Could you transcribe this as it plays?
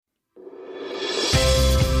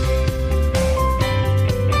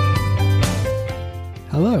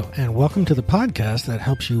Hello, and welcome to the podcast that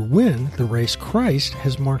helps you win the race Christ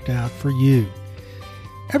has marked out for you.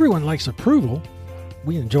 Everyone likes approval.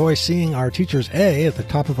 We enjoy seeing our teacher's A at the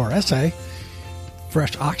top of our essay.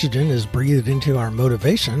 Fresh oxygen is breathed into our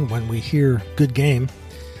motivation when we hear good game.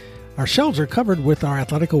 Our shelves are covered with our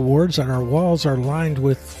athletic awards, and our walls are lined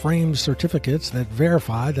with framed certificates that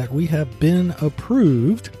verify that we have been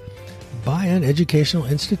approved by an educational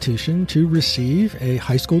institution to receive a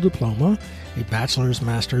high school diploma, a bachelor's,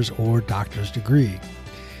 master's, or doctor's degree.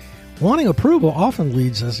 Wanting approval often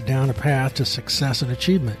leads us down a path to success and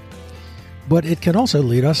achievement, but it can also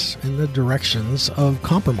lead us in the directions of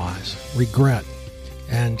compromise, regret,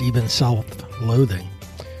 and even self-loathing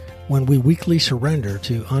when we weakly surrender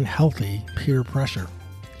to unhealthy peer pressure.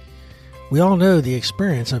 We all know the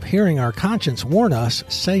experience of hearing our conscience warn us,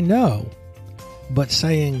 say no, but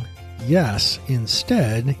saying yes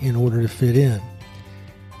instead in order to fit in.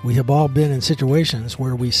 We have all been in situations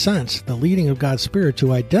where we sense the leading of God's Spirit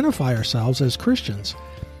to identify ourselves as Christians,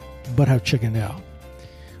 but have chickened out.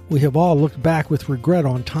 We have all looked back with regret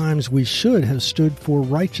on times we should have stood for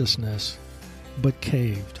righteousness, but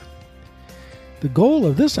caved. The goal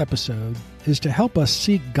of this episode is to help us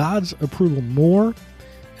seek God's approval more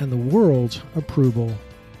and the world's approval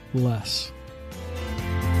less.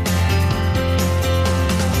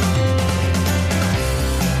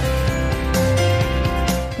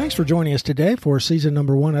 Thanks for joining us today for season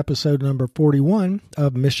number 1, episode number 41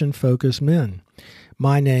 of Mission Focused Men.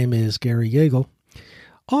 My name is Gary Yeagle.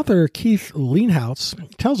 Author Keith Leanhouse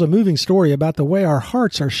tells a moving story about the way our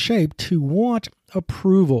hearts are shaped to want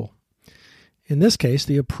approval. In this case,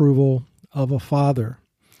 the approval of a father.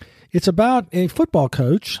 It's about a football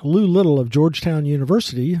coach, Lou Little of Georgetown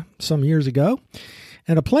University, some years ago,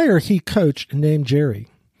 and a player he coached named Jerry.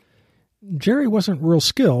 Jerry wasn't real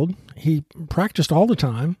skilled. He practiced all the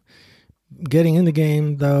time, getting in the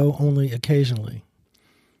game, though, only occasionally.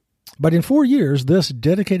 But in 4 years, this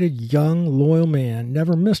dedicated, young, loyal man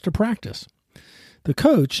never missed a practice. The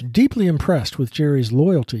coach, deeply impressed with Jerry's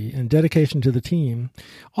loyalty and dedication to the team,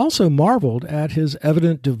 also marveled at his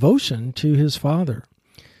evident devotion to his father.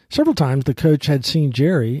 Several times the coach had seen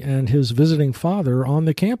Jerry and his visiting father on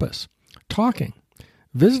the campus, talking,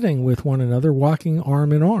 visiting with one another, walking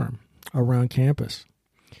arm in arm around campus.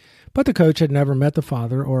 But the coach had never met the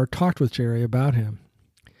father or talked with Jerry about him.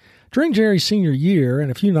 During Jerry's senior year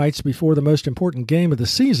and a few nights before the most important game of the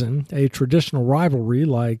season, a traditional rivalry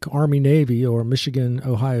like Army-Navy or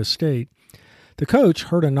Michigan-Ohio State, the coach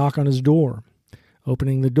heard a knock on his door.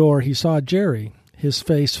 Opening the door, he saw Jerry, his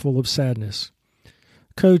face full of sadness.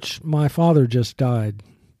 "Coach, my father just died,"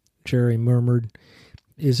 Jerry murmured.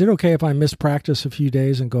 "Is it okay if I miss practice a few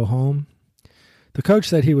days and go home?" The coach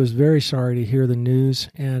said he was very sorry to hear the news,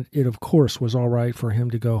 and it of course was all right for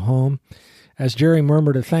him to go home. As Jerry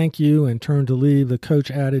murmured a thank you and turned to leave, the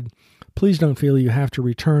coach added, "Please don't feel you have to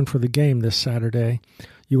return for the game this Saturday.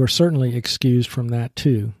 You are certainly excused from that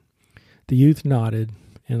too." The youth nodded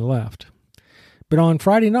and left. But on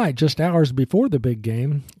Friday night, just hours before the big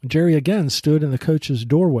game, Jerry again stood in the coach's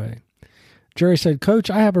doorway. Jerry said, "Coach,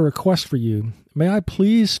 I have a request for you. May I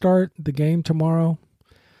please start the game tomorrow?"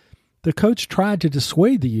 The coach tried to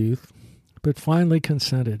dissuade the youth, but finally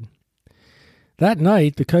consented. That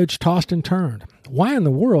night, the coach tossed and turned. Why in the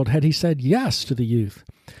world had he said yes to the youth?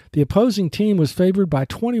 The opposing team was favored by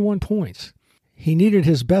 21 points. He needed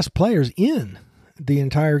his best players in the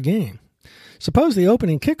entire game. Suppose the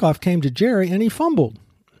opening kickoff came to Jerry and he fumbled.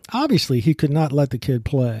 Obviously, he could not let the kid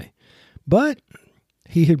play, but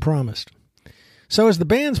he had promised. So as the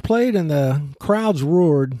bands played and the crowds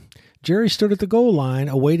roared, Jerry stood at the goal line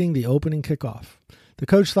awaiting the opening kickoff. The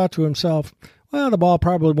coach thought to himself, well, the ball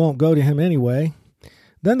probably won't go to him anyway.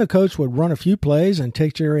 Then the coach would run a few plays and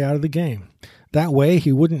take Jerry out of the game. That way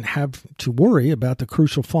he wouldn't have to worry about the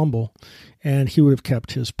crucial fumble, and he would have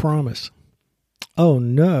kept his promise. Oh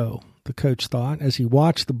no, the coach thought as he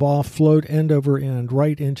watched the ball float end over end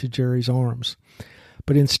right into Jerry's arms.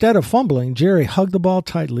 But instead of fumbling, Jerry hugged the ball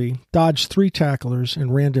tightly, dodged 3 tacklers,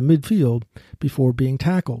 and ran to midfield before being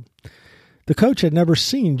tackled. The coach had never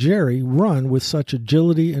seen Jerry run with such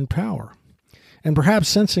agility and power. And perhaps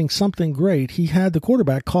sensing something great, he had the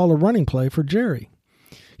quarterback call a running play for Jerry.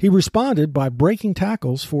 He responded by breaking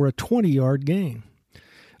tackles for a 20-yard gain.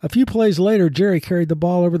 A few plays later, Jerry carried the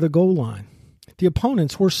ball over the goal line. The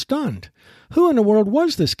opponents were stunned. Who in the world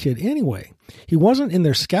was this kid anyway? He wasn't in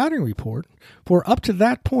their scouting report, for up to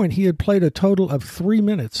that point he had played a total of 3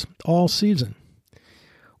 minutes all season.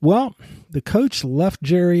 Well, the coach left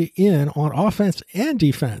Jerry in on offense and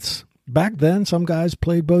defense. Back then, some guys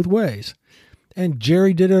played both ways. And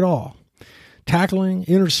Jerry did it all. tackling,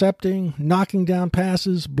 intercepting, knocking down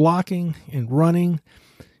passes, blocking, and running.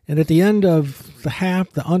 And at the end of the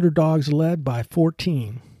half, the underdogs led by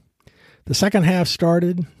 14. The second half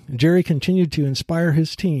started, and Jerry continued to inspire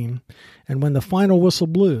his team, and when the final whistle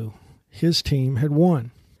blew, his team had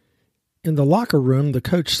won. In the locker room, the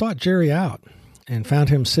coach sought Jerry out and found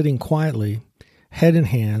him sitting quietly, head in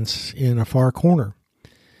hands, in a far corner.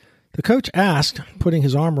 The coach asked, putting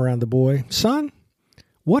his arm around the boy, "Son,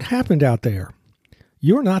 what happened out there?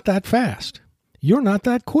 You're not that fast. You're not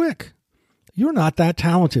that quick. You're not that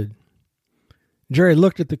talented." Jerry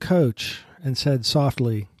looked at the coach and said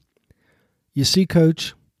softly, "You see,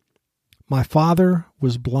 Coach, my father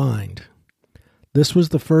was blind. This was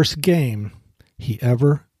the first game he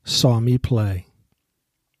ever saw me play."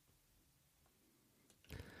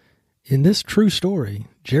 In this true story,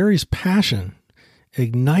 Jerry's passion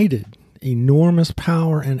ignited enormous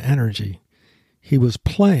power and energy. He was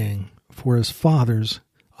playing for his father's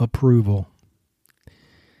approval.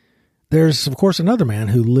 There's, of course, another man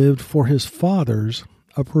who lived for his father's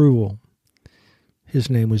approval. His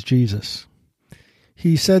name was Jesus.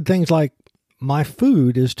 He said things like, "My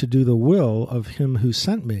food is to do the will of him who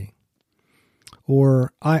sent me,"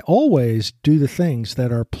 or "I always do the things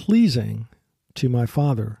that are pleasing to my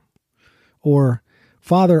Father," or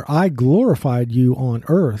 "Father, I glorified you on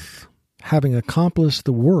earth, having accomplished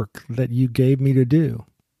the work that you gave me to do."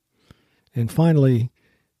 And finally,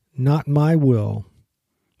 "Not my will,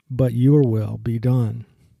 but your will be done."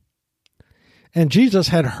 And Jesus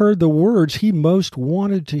had heard the words he most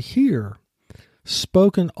wanted to hear,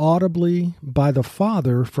 spoken audibly by the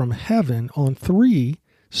Father from heaven on 3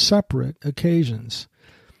 separate occasions.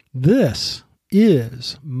 "This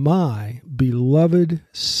is my beloved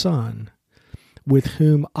Son, with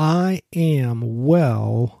whom I am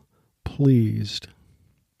well pleased."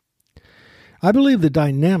 I believe the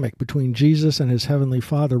dynamic between Jesus and his heavenly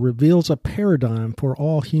Father reveals a paradigm for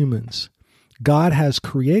all humans. God has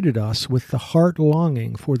created us with the heart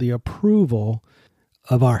longing for the approval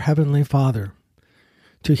of our heavenly Father.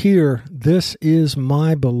 To hear, "This is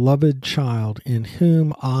my beloved child, in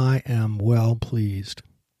whom I am well pleased."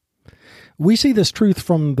 We see this truth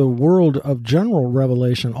from the world of general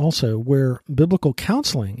revelation also, where biblical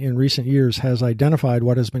counseling in recent years has identified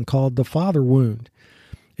what has been called the father wound.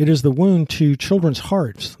 It is the wound to children's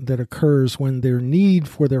hearts that occurs when their need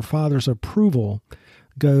for their father's approval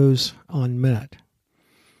goes unmet.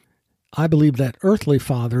 I believe that earthly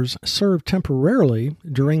fathers serve temporarily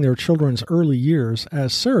during their children's early years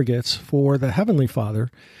as surrogates for the heavenly Father,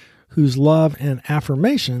 whose love and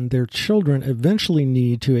affirmation their children eventually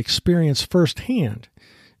need to experience firsthand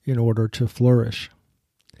in order to flourish.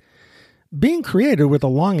 Being created with a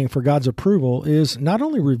longing for God's approval is not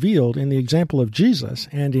only revealed in the example of Jesus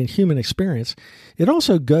and in human experience, it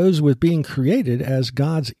also goes with being created as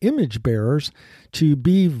God's image bearers to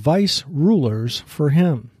be vice rulers for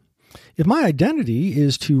Him. If my identity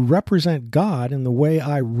is to represent God in the way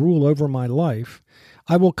I rule over my life,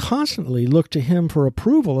 I will constantly look to Him for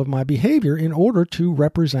approval of my behavior in order to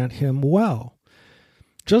represent Him well.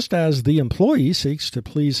 Just as the employee seeks to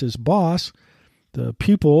please his boss, the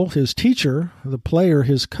pupil his teacher, the player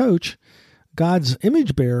his coach, God's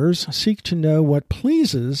image bearers seek to know what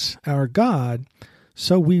pleases our God,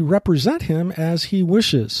 so we represent Him as He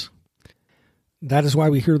wishes. That is why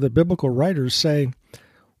we hear the biblical writers say,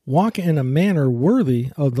 "Walk in a manner worthy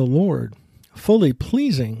of the Lord, fully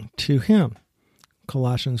pleasing to Him."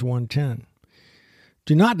 Colossians 1:10.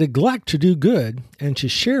 Do not neglect to do good and to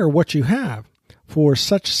share what you have, for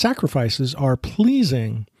such sacrifices are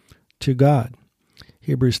pleasing to God.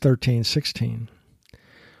 Hebrews 13:16.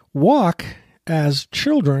 Walk as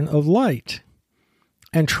children of light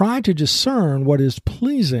and try to discern what is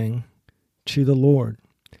pleasing to the Lord.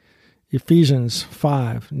 Ephesians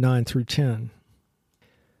 5:9-10.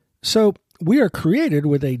 So we are created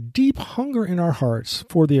with a deep hunger in our hearts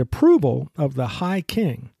for the approval of the High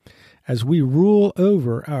King as we rule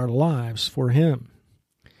over our lives for Him.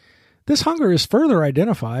 This hunger is further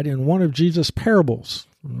identified in one of Jesus' parables,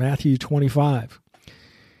 Matthew 25.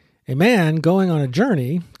 A man going on a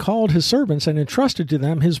journey called his servants and entrusted to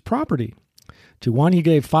them his property. To one he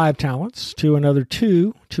gave 5 talents, to another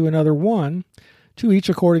 2, to another 1, to each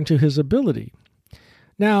according to his ability.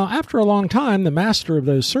 Now, after a long time, the master of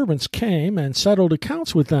those servants came and settled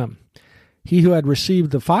accounts with them. He who had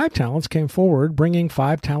received the 5 talents came forward, bringing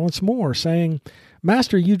 5 talents more, saying,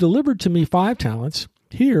 "Master, you delivered to me 5 talents.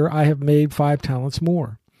 Here I have made 5 talents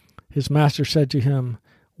more." His master said to him,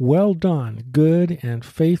 "Well done, good and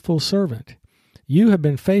faithful servant. You have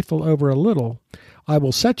been faithful over a little. I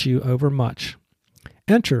will set you over much.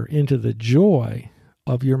 Enter into the joy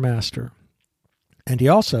of your master." And he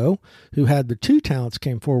also, who had the 2 talents,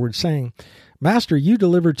 came forward, saying, Master, you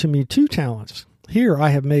delivered to me 2 talents. Here I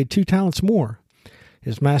have made 2 talents more.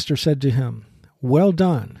 His master said to him, Well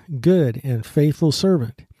done, good and faithful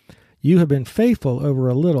servant. You have been faithful over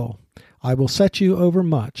a little. I will set you over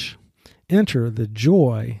much. Enter the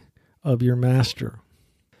joy of your master.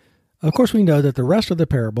 Of course, we know that the rest of the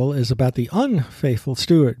parable is about the unfaithful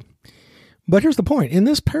steward. But here's the point. In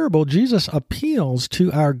this parable, Jesus appeals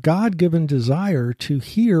to our God-given desire to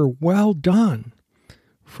hear, well done,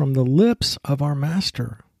 from the lips of our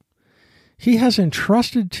master. He has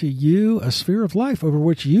entrusted to you a sphere of life over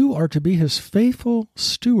which you are to be his faithful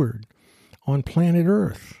steward on planet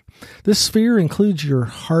Earth. This sphere includes your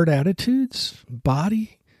heart attitudes,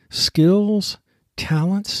 body, skills,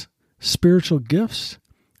 talents, spiritual gifts,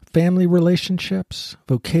 family relationships,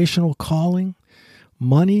 vocational calling,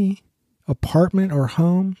 money, apartment or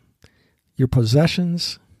home, your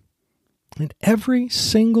possessions. And every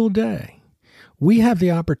single day, we have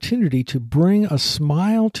the opportunity to bring a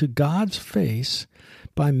smile to God's face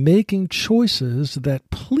by making choices that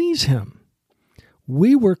please him.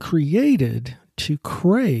 We were created to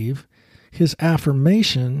crave his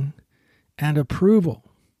affirmation and approval.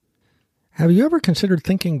 Have you ever considered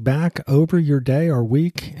thinking back over your day or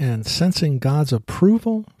week and sensing God's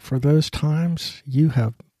approval for those times you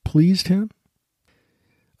have pleased him?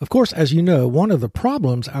 Of course, as you know, one of the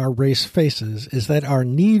problems our race faces is that our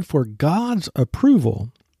need for God's approval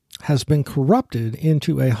has been corrupted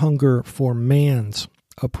into a hunger for man's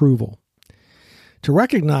approval. To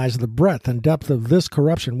recognize the breadth and depth of this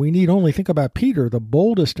corruption, we need only think about Peter, the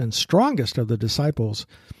boldest and strongest of the disciples,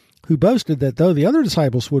 who boasted that though the other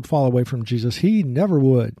disciples would fall away from Jesus, he never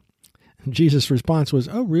would. And Jesus' response was,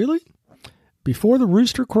 "Oh, really? Before the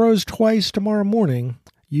rooster crows twice tomorrow morning,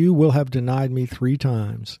 you will have denied me 3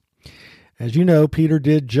 times. As you know, Peter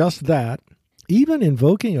did just that, even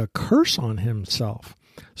invoking a curse on himself,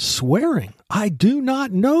 swearing, "I do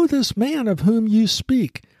not know this man of whom you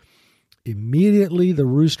speak." Immediately the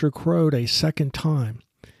rooster crowed a second time,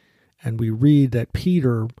 and we read that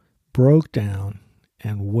Peter broke down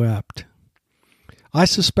and wept. I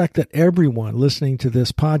suspect that everyone listening to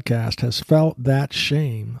this podcast has felt that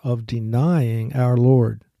shame of denying our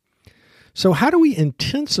Lord. So how do we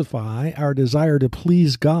intensify our desire to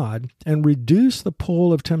please God and reduce the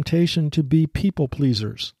pull of temptation to be people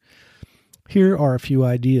pleasers? Here are a few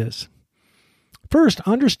ideas. First,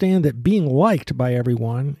 understand that being liked by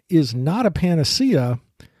everyone is not a panacea,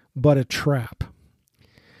 but a trap.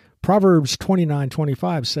 Proverbs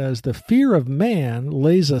 29:25 says, "The fear of man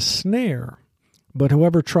lays a snare, but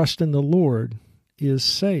whoever trusts in the Lord is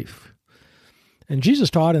safe." And Jesus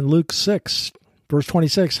taught in Luke 6, verse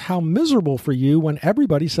 26, "How miserable for you when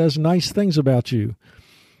everybody says nice things about you,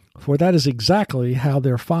 for that is exactly how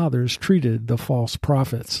their fathers treated the false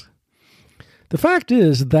prophets." The fact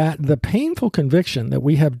is that the painful conviction that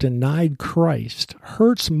we have denied Christ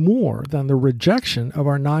hurts more than the rejection of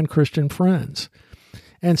our non-Christian friends.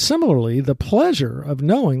 And similarly, the pleasure of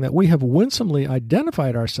knowing that we have winsomely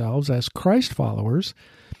identified ourselves as Christ followers,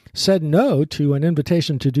 said no to an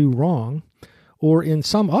invitation to do wrong, or in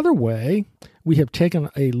some other way we have taken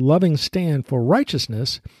a loving stand for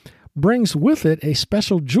righteousness, brings with it a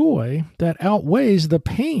special joy that outweighs the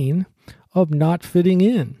pain of not fitting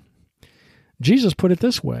in. Jesus put it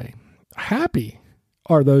this way, "Happy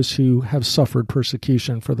are those who have suffered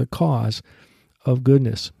persecution for the cause of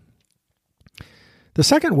goodness." The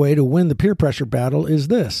second way to win the peer pressure battle is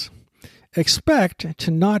this: expect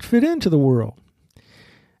to not fit into the world.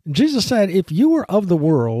 Jesus said, "If you were of the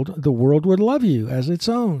world would love you as its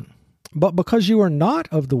own. But because you are not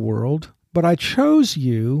of the world, but I chose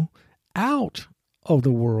you out of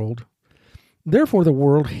the world, therefore the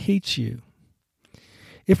world hates you."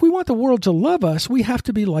 If we want the world to love us, we have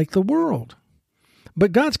to be like the world.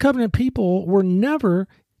 But God's covenant people were never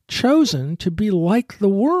chosen to be like the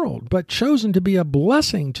world, but chosen to be a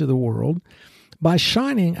blessing to the world by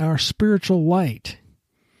shining our spiritual light.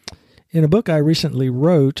 In a book I recently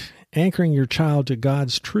wrote, Anchoring Your Child to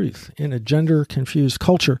God's Truth in a Gender-Confused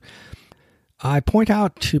Culture, I point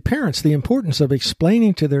out to parents the importance of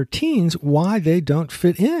explaining to their teens why they don't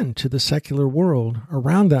fit into the secular world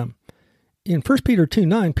around them. In 1 Peter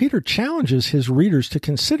 2:9, Peter challenges his readers to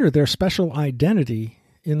consider their special identity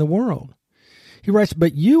in the world. He writes,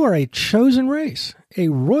 "But you are a chosen race, a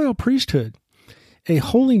royal priesthood, a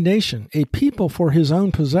holy nation, a people for his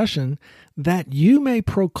own possession, that you may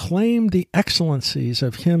proclaim the excellencies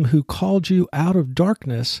of him who called you out of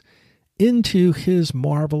darkness into his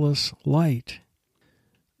marvelous light."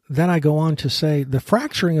 Then I go on to say, the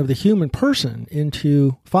fracturing of the human person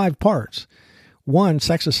into 5 parts: 1,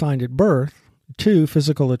 sex assigned at birth, 2,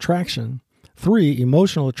 physical attraction, 3,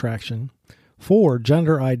 emotional attraction, 4,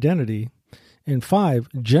 gender identity, and 5,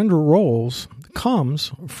 gender roles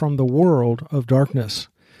comes from the world of darkness.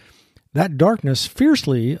 That darkness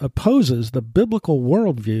fiercely opposes the biblical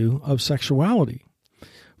worldview of sexuality.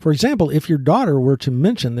 For example, if your daughter were to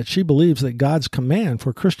mention that she believes that God's command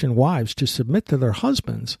for Christian wives to submit to their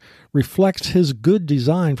husbands reflects His good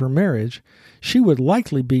design for marriage, she would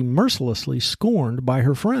likely be mercilessly scorned by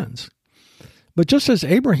her friends. But just as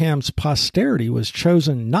Abraham's posterity was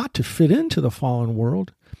chosen not to fit into the fallen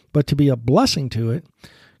world, but to be a blessing to it,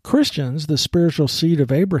 Christians, the spiritual seed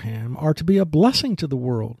of Abraham, are to be a blessing to the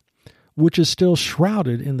world, which is still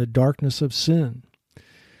shrouded in the darkness of sin.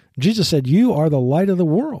 Jesus said, "You are the light of the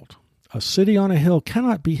world. A city on a hill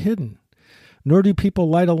cannot be hidden. Nor do people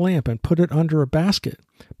light a lamp and put it under a basket,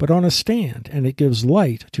 but on a stand, and it gives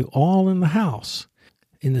light to all in the house.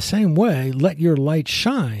 In the same way, let your light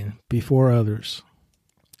shine before others."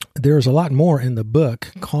 There is a lot more in the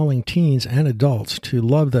book calling teens and adults to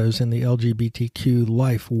love those in the LGBTQ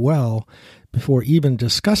life well before even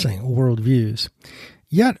discussing worldviews.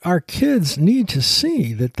 Yet our kids need to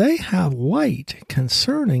see that they have light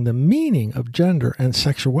concerning the meaning of gender and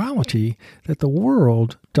sexuality that the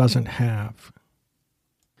world doesn't have.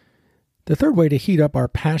 The third way to heat up our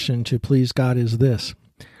passion to please God is this: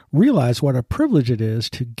 realize what a privilege it is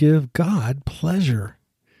to give God pleasure.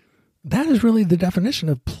 That is really the definition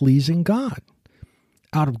of pleasing God.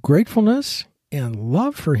 Out of gratefulness and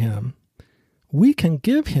love for Him, we can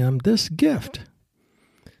give Him this gift.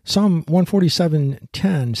 Psalm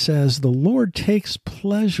 147:10 says, "The Lord takes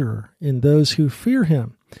pleasure in those who fear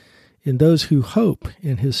Him, in those who hope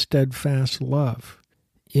in His steadfast love."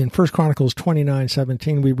 In 1 Chronicles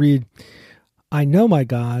 29:17, we read, "I know, my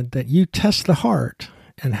God, that you test the heart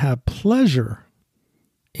and have pleasure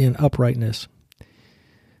in uprightness."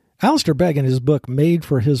 Alistair Begg, in his book Made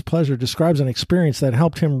for His Pleasure, describes an experience that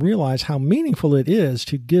helped him realize how meaningful it is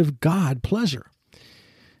to give God pleasure.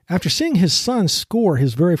 After seeing his son score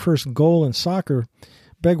his very first goal in soccer,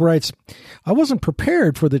 Begg writes, "I wasn't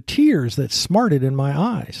prepared for the tears that smarted in my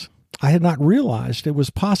eyes. I had not realized it was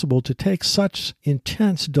possible to take such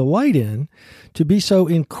intense delight in, to be so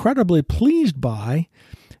incredibly pleased by,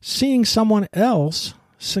 seeing someone else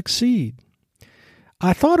succeed.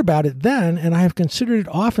 I thought about it then, and I have considered it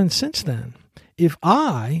often since then. If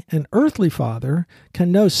I, an earthly father,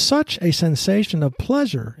 can know such a sensation of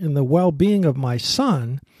pleasure in the well-being of my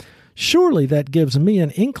son, surely that gives me an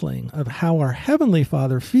inkling of how our Heavenly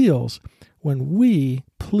Father feels when we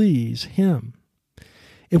please Him.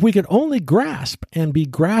 If we could only grasp and be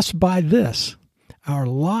grasped by this, our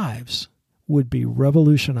lives would be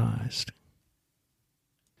revolutionized."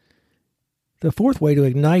 The fourth way to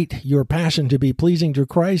ignite your passion to be pleasing to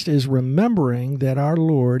Christ is remembering that our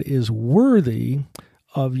Lord is worthy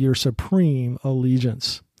of your supreme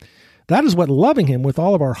allegiance. That is what loving Him with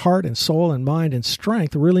all of our heart and soul and mind and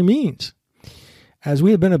strength really means. As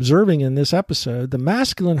we have been observing in this episode, the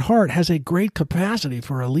masculine heart has a great capacity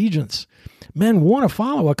for allegiance. Men want to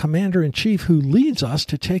follow a commander-in-chief who leads us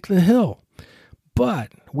to take the hill.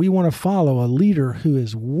 But we want to follow a leader who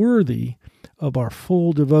is worthy of our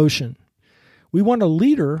full devotion. We want a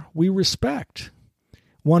leader we respect,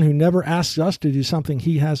 one who never asks us to do something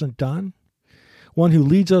he hasn't done, one who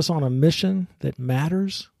leads us on a mission that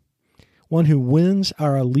matters, one who wins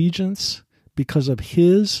our allegiance because of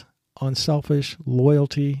his unselfish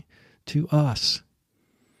loyalty to us.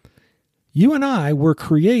 You and I were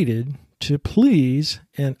created to please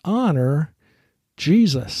and honor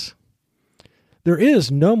Jesus. There is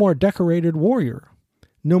no more decorated warrior,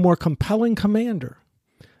 no more compelling commander,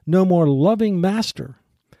 no more loving master,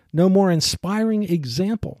 no more inspiring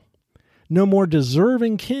example, no more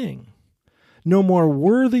deserving king, no more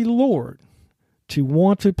worthy Lord to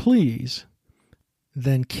want to please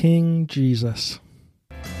than King Jesus.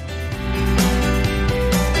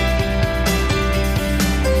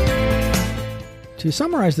 To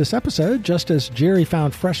summarize this episode, just as Jerry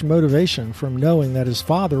found fresh motivation from knowing that his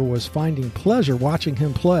father was finding pleasure watching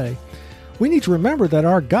him play, we need to remember that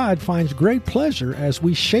our God finds great pleasure as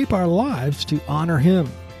we shape our lives to honor Him.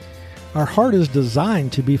 Our heart is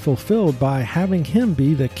designed to be fulfilled by having Him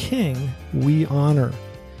be the King we honor.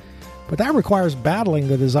 But that requires battling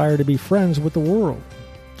the desire to be friends with the world.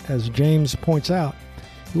 As James points out,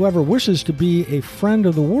 whoever wishes to be a friend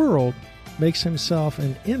of the world makes himself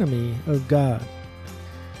an enemy of God.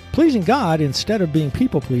 Pleasing God instead of being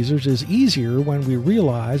people pleasers is easier when we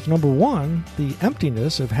realize, number one, the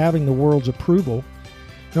emptiness of having the world's approval.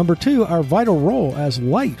 Number two, our vital role as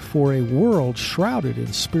light for a world shrouded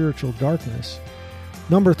in spiritual darkness.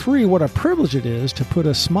 Number 3, what a privilege it is to put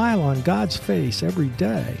a smile on God's face every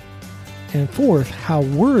day. And 4th, how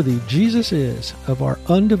worthy Jesus is of our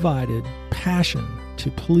undivided passion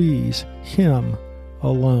to please Him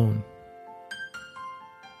alone.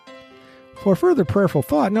 For further prayerful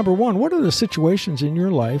thought, number 1, what are the situations in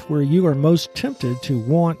your life where you are most tempted to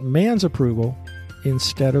want man's approval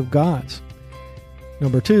instead of God's?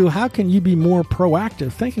 Number 2, how can you be more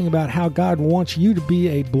proactive, thinking about how God wants you to be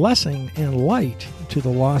a blessing and light to the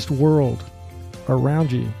lost world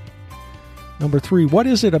around you? Number 3, what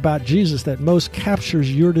is it about Jesus that most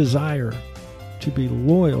captures your desire to be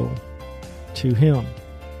loyal to Him?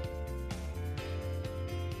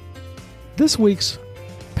 This week's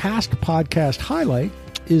past podcast highlight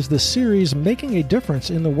is the series Making a Difference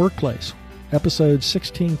in the Workplace, episodes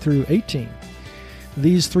 16 through 18.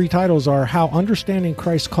 These 3 titles are How Understanding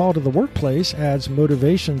Christ's Call to the Workplace Adds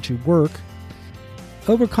Motivation to Work,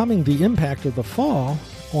 Overcoming the Impact of the Fall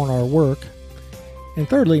on Our Work, and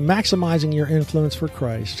thirdly, Maximizing Your Influence for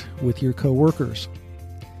Christ with Your Coworkers.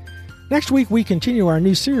 Next week, we continue our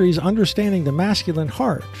new series, Understanding the Masculine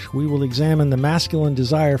Heart. We will examine the masculine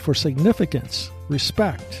desire for significance,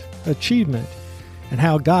 respect, achievement, and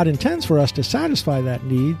how God intends for us to satisfy that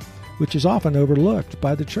need, which is often overlooked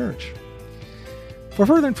by the church. For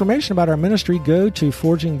further information about our ministry, go to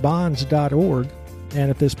forgingbonds.org. And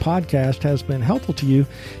if this podcast has been helpful to you,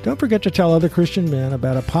 don't forget to tell other Christian men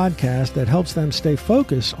about a podcast that helps them stay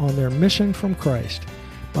focused on their mission from Christ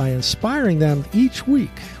by inspiring them each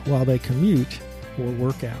week while they commute or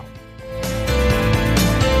work out.